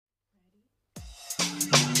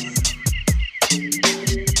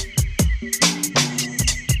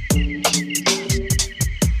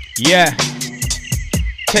Yeah.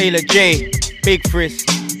 Tailor Jae, Big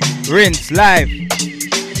Frisco, Rinse live.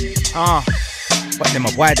 What them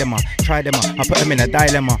up, why them up, try them up, I put them in a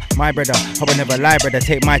dilemma. My brother, I will never lie, brother,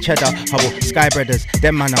 take my cheddar. I will Sky Brothers,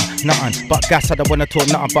 them man nothing but gas. I don't wanna talk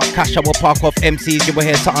nothing but cash. I will park off MCs, you will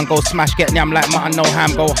hear something go smash. Get nyam like mutton, no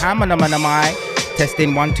ham, go ham on them and am I.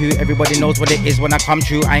 Testing 1, 2, everybody knows what it is when I come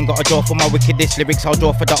true. I ain't got a draw for my wickedest lyrics, I'll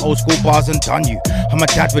draw for the old school bars and done you. I'm a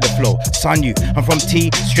dad with a flow, son you. I'm from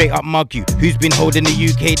T, straight up mug you. Who's been holding the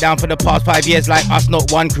UK down for the past 5 years like us?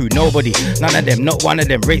 Not one crew, nobody, none of them, not one of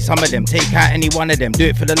them. Rate some of them, take out any one of them. Do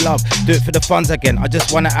it for the love, do it for the funds again. I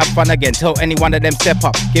just wanna have fun again. Tell any one of them step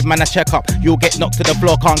up, give man a check up. You'll get knocked to the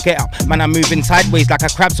floor, can't get up. Man, I'm moving sideways like a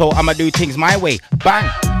crab, so I'ma do things my way.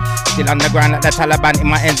 Bang! Still underground like the Taliban in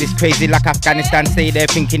my ends. It's crazy like Afghanistan. Stay there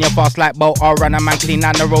thinking you're fast like Bolt or run a man. Clean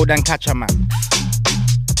down the road and catch a man.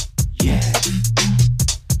 Yeah.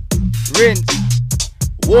 Rinse.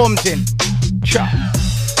 Warms in. Chop.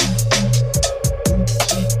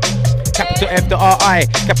 Capital F the R-I.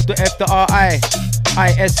 Capital F the R-I.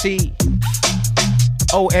 I-S-C.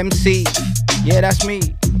 O-M-C. Yeah, that's me.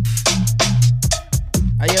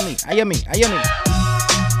 I hear me. I hear me. I hear me.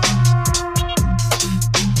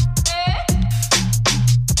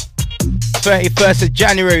 31st of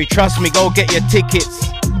January, trust me, go get your tickets.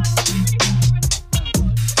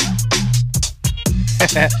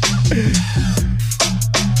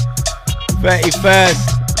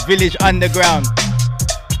 #31st, Village Underground.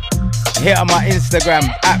 Hit on my Instagram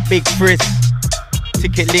at Big Frisco.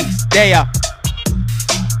 Ticket links there.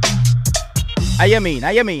 I mean.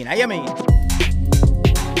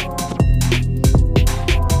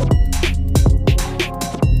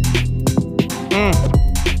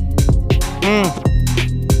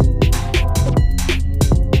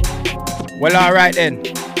 Well, alright then.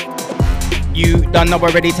 You done know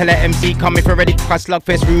already, tell the MC come if you're ready for a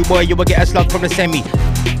slugfest. Rude boy, you will get a slug from the semi.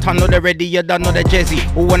 Tunnel already, you done know the Jezzy.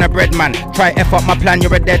 Who want a bread man? Try F up my plan,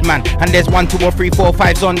 you're a dead man. And there's 1, 2 or 3, 4,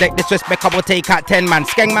 5s on deck. Disrespect, I will take out 10 man.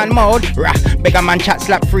 Skeng man mode, rah. Bigger man chat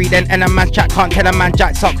slap free, then and a man chat can't tell a man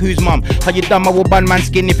jack suck who's mum. How you done, I will bun man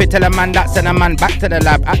skin if you tell a man that. Send a man back to the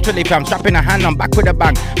lab. Actually, fam, strapping a hand, I'm back with a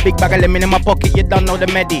bang. Big bag of lemon in my pocket, you don't know the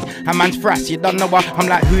medi. A man's frass, you don't know what. I'm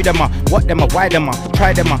like, who them are? What them are? Why them are?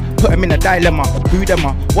 Try them are. Put them in a dilemma. Who them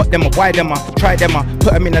are? What them are? Why them are? Try them are.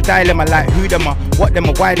 Put them in a dilemma. Like who them are? What them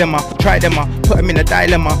are? Why them are? Try them are. Put them in a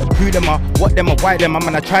dilemma. Who them are? What them are? Why them are? I'm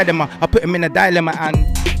gonna try them are. I put them in a dilemma and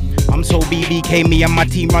I'm so BBK, me and my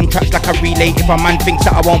team run tracks like a relay. If a man thinks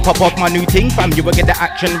that I won't pop off my new thing, fam, you will get the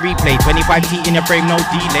action replay. 25T in your frame, no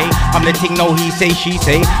delay. I'm the thing, no he say, she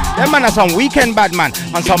say. Them man are some weekend bad man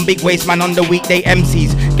and some big waist man on the weekday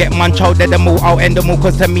MCs. Get man child dead them all, I'll end them all,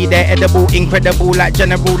 cause to me they're edible, incredible. Like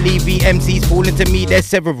General Levy, MCs falling to me, they're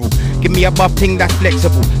several. Give me a buff thing that's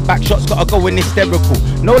flexible. Back shots gotta go in hysterical.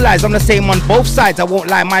 No lies, I'm the same on both sides. I won't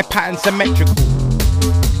lie, my pattern's symmetrical.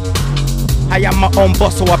 I am my own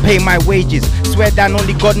boss, so I pay my wages. Swear down,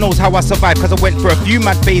 only God knows how I survived, cause I went through a few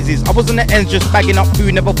mad phases. I was on the ends just bagging up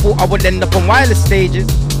food, never thought I would end up on wireless stages.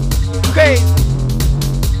 Crazy.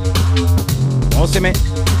 No see me.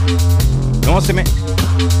 No see me.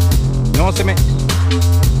 No see me.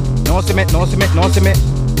 No see me. No see me. No see me.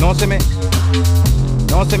 No see me.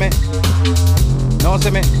 No see me. No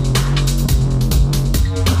see me.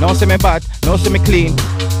 No see me bad. No see me clean.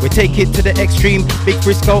 We take it to the extreme. Big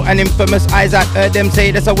Frisco and infamous Isaac. Heard them say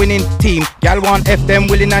that's a winning team. Gal want F them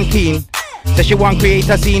willing and keen. Say she want create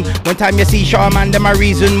a scene. One time you see Shaman, them a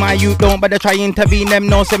reason why you don't bother try intervene. Them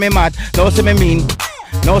no say me mad, no say me mean.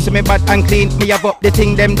 No say me bad and clean. Me have up the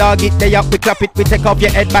thing, them dog it, they up, we clap it, we take off your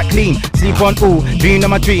head back clean. Sleep on ooh, dream of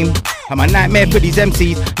my dream. I'm a nightmare for these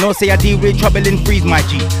MCs. No say I deal with trouble in freeze my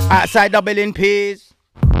G. Outside doubling peas.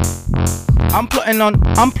 I'm plotting on,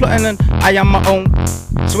 I am my own.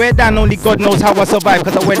 Swear down, only God knows how I survived,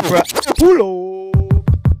 cause I went for a pull.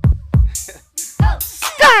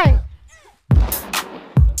 Sky.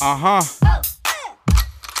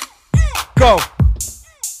 Go.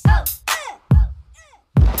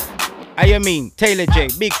 I mean, Tailor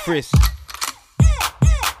Jae, Big Frisco.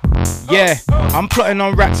 Yeah, I'm plotting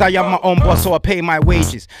on racks, I am my own boss, so I pay my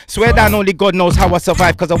wages. Swear down, only God knows how I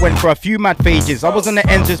survived, cause I went for a few mad phases. I was on the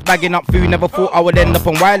ends just bagging up food, never thought I would end up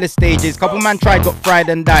on wireless stages. Couple man tried, got fried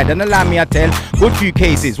and died, and allow me I tell, good few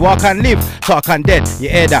cases. Walk and live, talk and dead, you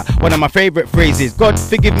hear that, one of my favourite phrases. God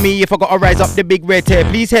forgive me if I gotta rise up the big red hair,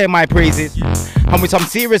 please hear my praises. I'm with some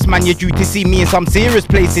serious man, you're due to see me in some serious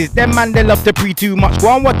places. Them man, they love to pre too much,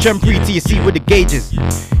 go and watch them pre till you see with the gauges.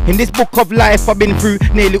 In this book of life I've been through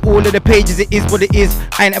nearly all of the pages. It is what it is.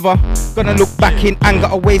 I ain't ever gonna look back in anger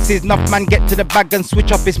or wastes. Enough man get to the bag and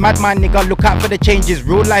switch up. It's mad man nigga, look out for the changes.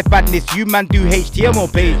 Real life badness, you man do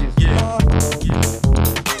HTML pages.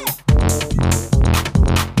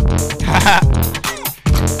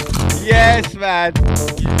 Yes man.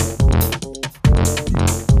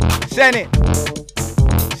 Send it.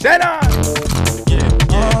 Send on.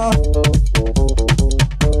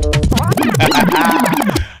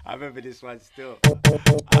 I remember this one still.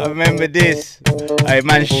 I remember this. Hey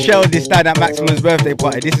man, showed this time at Maximum's birthday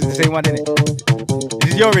party. This is the same one, innit?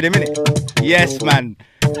 This is your rhythm, innit? Yes man.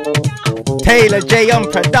 Tailor Jae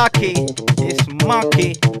on Production. It's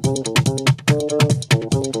monkey.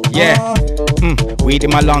 Yeah. Weed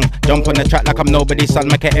in my lung, jump on the track like I'm nobody's son.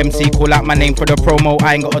 Make a MC, call out my name for the promo.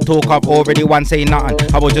 I ain't got to talk, I've already one say nothing.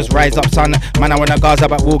 I will just rise up, son. Man, I wanna Gaza,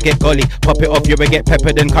 but we'll get golly. Pop it off, you will get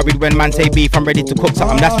peppered and curried. When man say beef, I'm ready to cook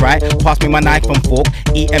something, that's right. Pass me my knife and fork.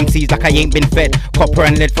 Eat MCs like I ain't been fed. Copper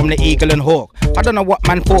and lead from the Eagle and Hawk. I don't know what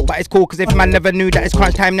man thought, but it's cool, cause if man never knew that it's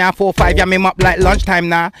crunch time now, 4 5 yam him up like lunchtime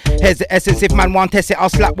now. Here's the essence, if man want test it, I'll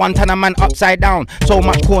slap one ton of man upside down. So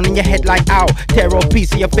much corn in your head like ow. Tear off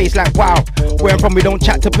piece of your face like wow. Where I'm from, we don't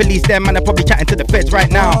chat to police, them man are probably chatting to the feds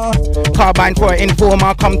right now. Carbine for an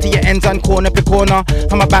informer, come to your ends and corner per corner.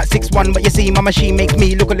 I'm about 6'1", but you see my machine makes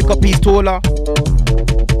me look a little piece taller.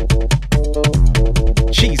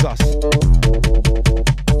 Jesus.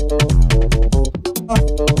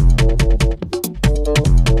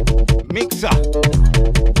 Mixer.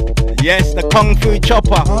 Yes, the Kung Fu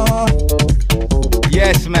chopper.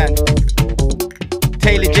 Yes, man.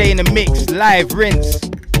 Tailor Jae in the mix, live rinse.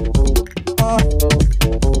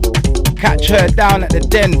 Catch her down at the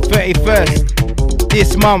Den, 31st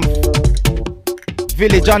this month.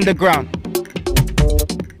 Village Underground.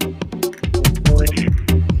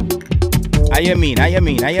 I mean.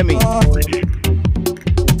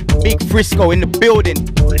 Big Frisco in the building.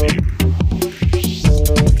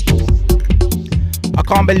 I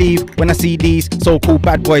can't believe when I see these so-called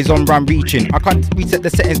bad boys on run reaching. I can't reset the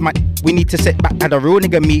settings, man. We need to set back at a real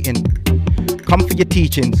nigga meeting. Come for your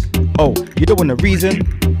teachings. Oh, you don't want a reason?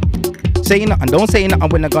 Say nothing, don't say nothing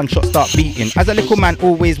when the gunshot start beating. As a little man,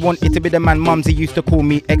 always wanted to be the man. Mumsy used to call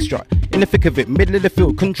me extra. In the thick of it, middle of the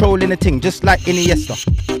field, controlling the thing, just like Iniesta.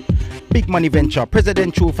 Big money venture,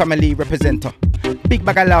 presidential family representer. Big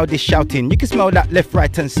bag of loudest shouting, you can smell that left,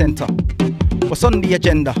 right and center. What's on the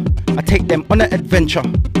agenda? I take them on an adventure.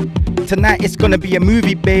 Tonight it's gonna be a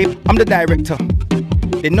movie, babe, I'm the director.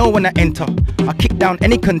 They know when I enter, I kick down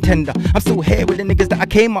any contender. I'm still here with the niggas that I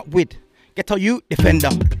came up with. Get a youth defender.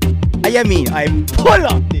 I pull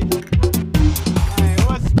up this. Hey,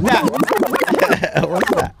 what's that?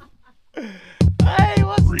 What's that? Hey,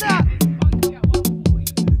 what's that?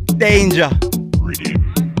 Danger.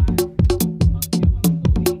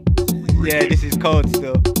 Yeah, this is cold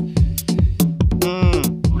still.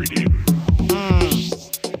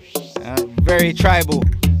 Very tribal.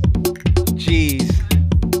 Jeez.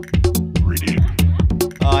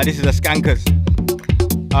 This is a skankers.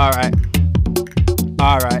 Alright.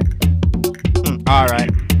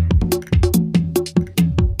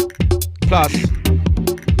 Plus,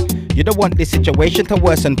 you don't want this situation to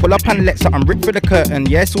worsen. Pull up and let something rip through the curtain.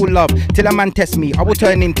 Yes, all love, till a man test me. I will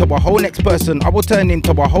turn into a whole next person. I will turn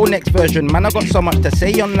into a whole next version. Man, I got so much to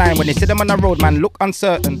say online. When you see them on the road, man, look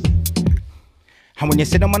uncertain. And when you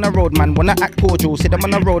see them on the road, man, wanna act cordial. See them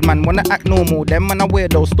on the road, man, wanna act normal. Them man are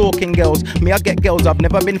weirdos, stalking girls. Me, I get girls, I've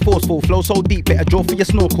never been forceful. Flow so deep, better draw for your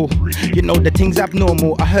snorkel. You know the thing's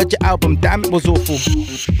abnormal. I heard your album, damn it was awful.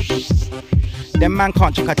 Them man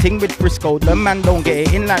can't check a thing with Frisco. Them man don't get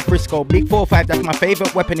it in like Frisco. Big 4-5, that's my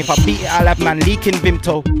favourite weapon. If I beat it, I'll have man leaking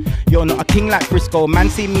Vimto. You're not a king like Frisco. Man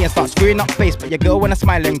see me and start screwing up face, but your girl wanna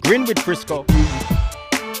smile and grin with Frisco.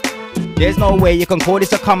 There's no way you can call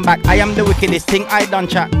this a comeback. I am the wickedest thing I done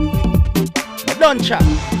chat. I done chat.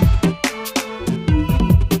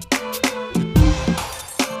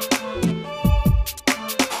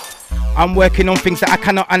 I'm working on things that I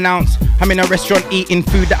cannot announce. I'm in a restaurant eating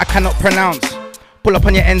food that I cannot pronounce. Pull up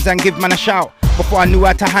on your ends and give man a shout. Before I knew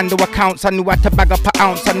how to handle accounts, I knew how to bag up an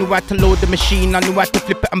ounce. I knew how to load the machine, I knew how to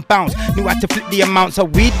flip it and bounce. Knew how to flip the amounts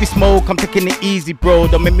of weed we smoke. I'm taking it easy, bro,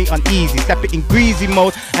 don't make me uneasy. Slap it in greasy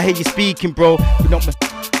mode, I hear you speaking, bro.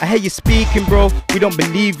 I hear you speaking, bro, we don't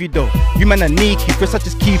believe you though. You man are sneaky, for such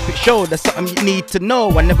as keep it show. That's something you need to know.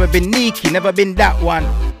 I never been sneaky, never been that one.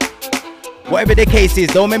 Whatever the case is,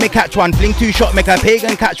 don't make me catch one. Fling 2 shot, make a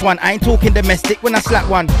pagan catch one. I ain't talking domestic when I slap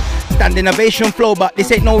one. stand innovation flow, but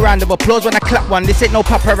this ain't no round of applause when I clap one. This ain't no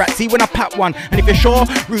paparazzi when I pap one. And if you're sure,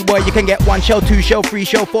 rude boy, you can get 1 shell, 2 shell, 3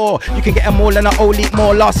 shell, 4. You can get them all and a whole leap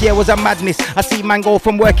more. Last year was a madness. I see man go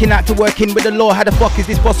from working out to working with the law. How the fuck is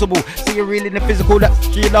this possible? See you're real in the physical, that's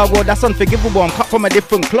well, that's unforgivable. I'm cut from a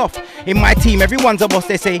different cloth. In my team, everyone's a boss,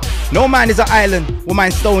 they say. No man is an island, well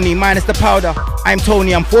mine's stony, mine is the powder. I'm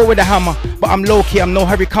Tony, I'm forward with a hammer, but I'm low-key, I'm no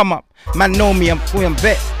hurry come up. Man know me, I'm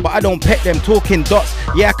vet, but I don't pet them. Talking dots,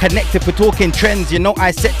 yeah, I connected for talking trends. You know I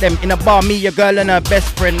set them in a bar, me, your girl and her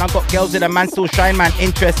best friend. I got girls in a man still shine, man,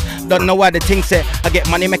 interest. Don't know why the thing set. I get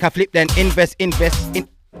money, make I flip, then invest.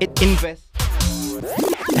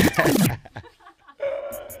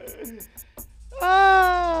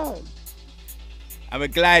 Oh. I'm a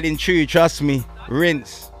gliding true, trust me.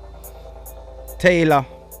 Rinse, Tailor,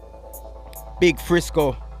 Big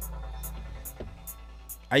Frisco.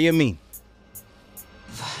 How you mean?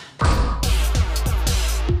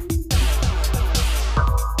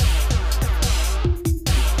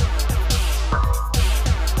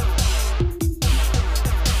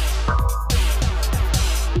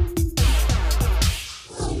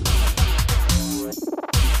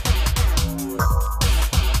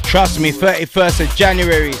 Trust me, 31st of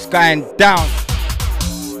January, it's going down.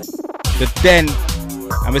 The Den,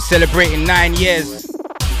 and we're celebrating 9 years.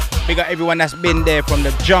 Big up everyone that's been there from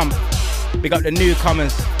the jump. Big up the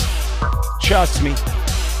newcomers. Trust me.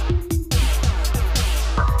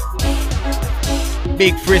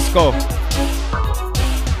 Big Frisco.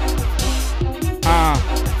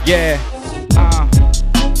 Yeah.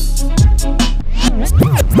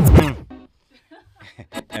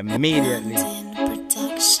 Immediately.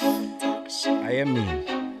 I am me.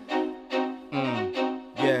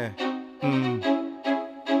 Yeah.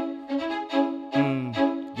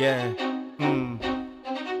 Yeah.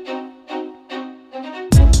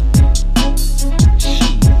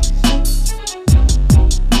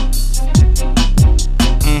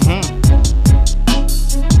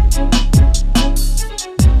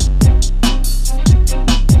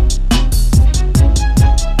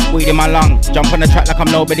 Weed in my lung, jump on the track like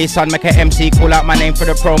I'm nobody's son. Make a MC, call out my name for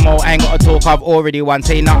the promo. I ain't got to talk, I've already won.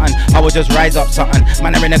 Say nothing, I will just rise up something.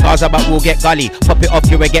 Man, I'm in the Gaza, but we'll get gully. Pop it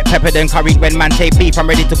off, you will get peppered and curried. When man take beef, I'm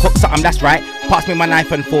ready to cook something, that's right. Pass me my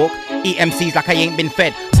knife and fork. Eat MCs like I ain't been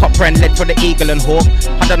fed. Copper and lead for the eagle and hawk.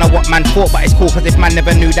 I don't know what man thought, but it's cool, cause if man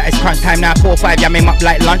never knew that it's crunch time now. 4 5, yam him up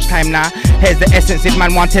like lunchtime now. Here's the essence, if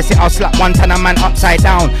man want test it, I'll slap one ton of man upside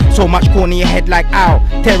down. So much corn in your head like ow.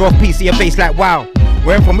 Tear off piece of your face like wow.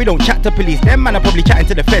 Where I'm from, we don't chat to police. Them man are probably chatting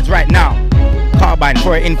to the feds right now. Carbine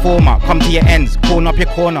for an informer, come to your ends, corner up your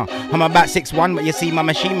corner. I'm about 6'1", but you see my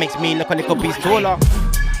machine makes me look a little piece taller.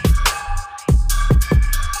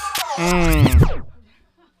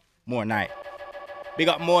 More night. Big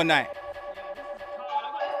up more night.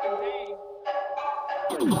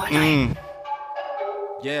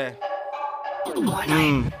 Yeah.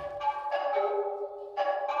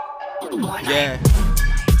 Yeah.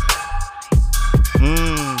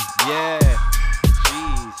 Yeah.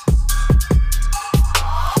 Jeez.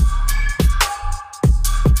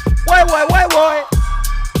 Why?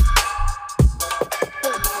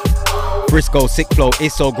 Frisco, sick flow,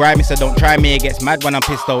 it's so grimy, so don't try me. It gets mad when I'm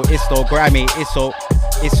pissed though. It's so grimy, it's so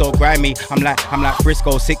grimy. I'm like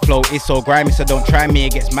Frisco, sick flow, it's so grimy, so don't try me.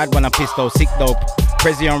 It gets mad when I'm pissed though. Sick though.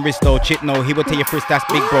 Prezi on wrist though, chip no, he will tell you frisk, that's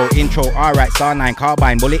big bro. Intro, alright, star 9,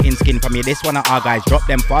 carbine, bullet in skin from you. This one of our guys, drop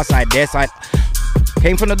them far side, their side.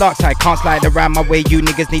 Came from the dark side, can't slide around my way. You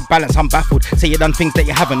niggas need balance, I'm baffled. Say you done things that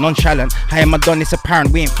you haven't, nonchalant. I am a done, it's apparent,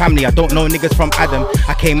 we ain't family. I don't know niggas from Adam.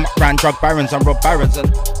 I came up round drug barons and rob barons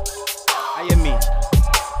and I am me.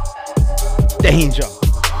 Danger.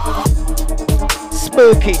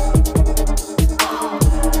 Spooky.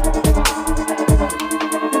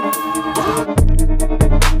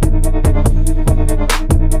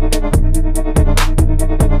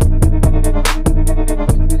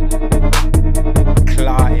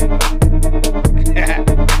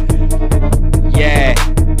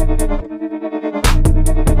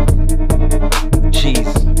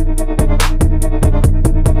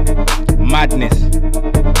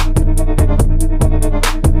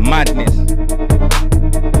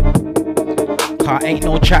 Ain't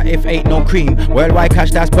no chat if ain't no cream. Worldwide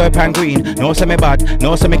cash, that's purple and green. No semi bad,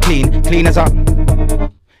 no semi clean. Clean as up.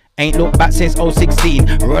 Ain't looked back since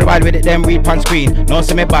 016. Worldwide with it, them read pan screen. No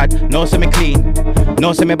semi bad, no semi clean.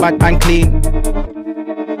 No semi bad and clean.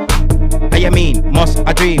 How you mean? Must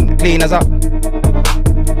a dream. Clean as up.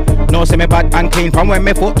 No semi bad and clean. From when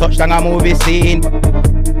my foot touched down a movie scene.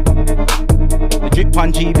 The drip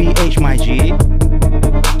on GBH, my G.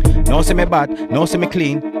 No semi bad, no semi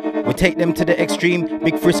clean. We take them to the extreme.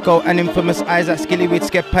 Big Frisco and infamous Isaac Skilly with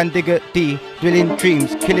Skep and Digger D. Dwelling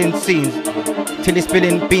dreams, killing scenes. Till it's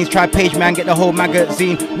spilling beans, try page man, get the whole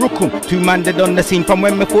magazine. Rookum, 2 man dead on the scene. From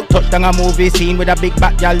when my foot touched down a movie scene. With a big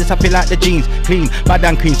back, y'all, I feel like the jeans. Clean, bad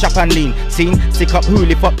and clean, sharp and lean. Scene, stick up, who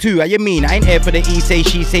lift up too, how you mean? I ain't here for the he say,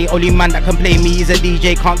 she say. Only man that can play me is a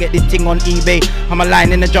DJ. Can't get this thing on eBay. I'm a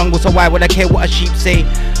lion in the jungle, so why would I care what a sheep say?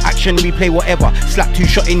 Action, replay, whatever. Slap 2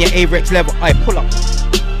 shot in your Avrex level. I pull up.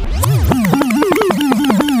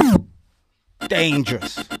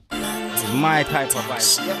 Dangerous. It's my type of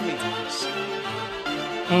vibe. Get me?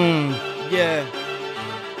 Yeah.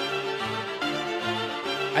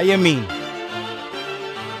 How you mean?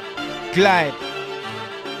 Glide.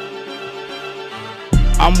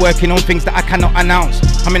 I'm working on things that I cannot announce.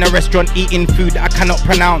 I'm in a restaurant eating food that I cannot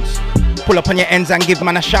pronounce. Pull up on your ends and give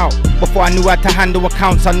man a shout. Before I knew how to handle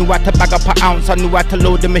accounts, I knew how to bag up an ounce. I knew how to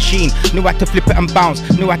load the machine, knew how to flip it and bounce,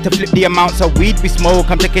 knew how to flip the amounts of weed we smoke.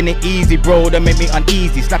 I'm taking it easy, bro, that make me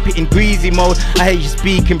uneasy. Slap it in greasy mode, I hear you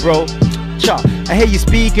speaking, bro. I hear you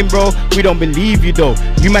speaking, bro. We don't believe you though.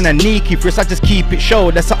 You man are sneaky, Fris, I just keep it show.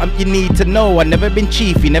 That's something you need to know. I never been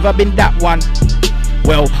chiefy, never been that one.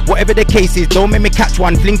 Well, whatever the case is, don't make me catch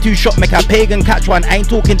one. Fling 2 shot, make a pagan catch one. I ain't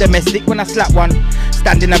talking domestic when I slap one.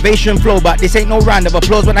 Standing ovation flow, but this ain't no round of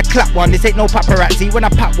applause when I clap one. This ain't no paparazzi when I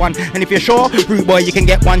pop one. And if you're sure, rude boy, you can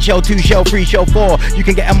get 1 shell, 2 shell, 3 shell, 4. You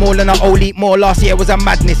can get them all and I'll eat more. Last year was a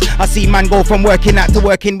madness. I see man go from working out to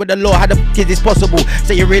working with the law. How the f is this possible?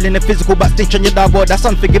 Say you're real in the physical, but stitch on your dog, boy, that's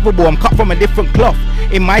unforgivable. I'm cut from a different cloth.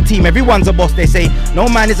 In my team, everyone's a boss, they say. No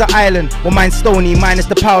man is an island, well mine's stony, mine is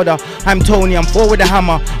the powder. I'm Tony, I'm forward the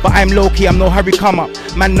hammer, but I'm low-key, I'm no hurry come up.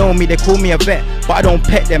 Man know me, they call me a vet, but I don't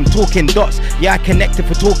pet them. Talking dots, yeah I connected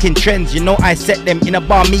for talking trends. You know I set them in a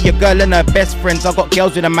bar, me, your girl and her best friends. I got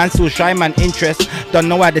girls with a man still shy, man interest. Don't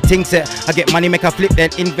know how the thing set. I get money, make a flip, then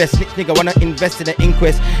invest. Snitch nigga wanna invest in the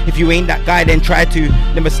inquest. If you ain't that guy, then try to.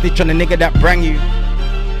 Never snitch on the nigga that brang you.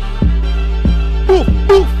 Boof,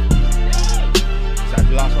 boof. Is that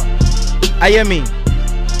the last one? I hear me.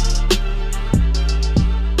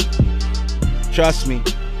 Trust me.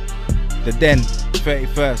 The Den,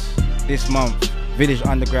 31st this month, Village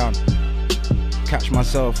Underground. Catch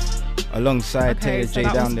myself alongside Tailor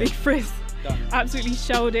Jae down there. Big Frizz. Absolutely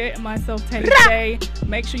showed it. Myself, Tailor Jae.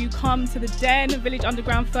 Make sure you come to the Den, Village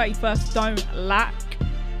Underground, 31st. Don't lack.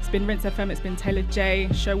 It's been Rinse FM. It's been Tailor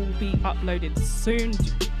Jae. Show will be uploaded soon.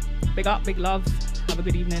 Big up, big love. Have a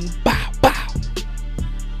good evening. Bye.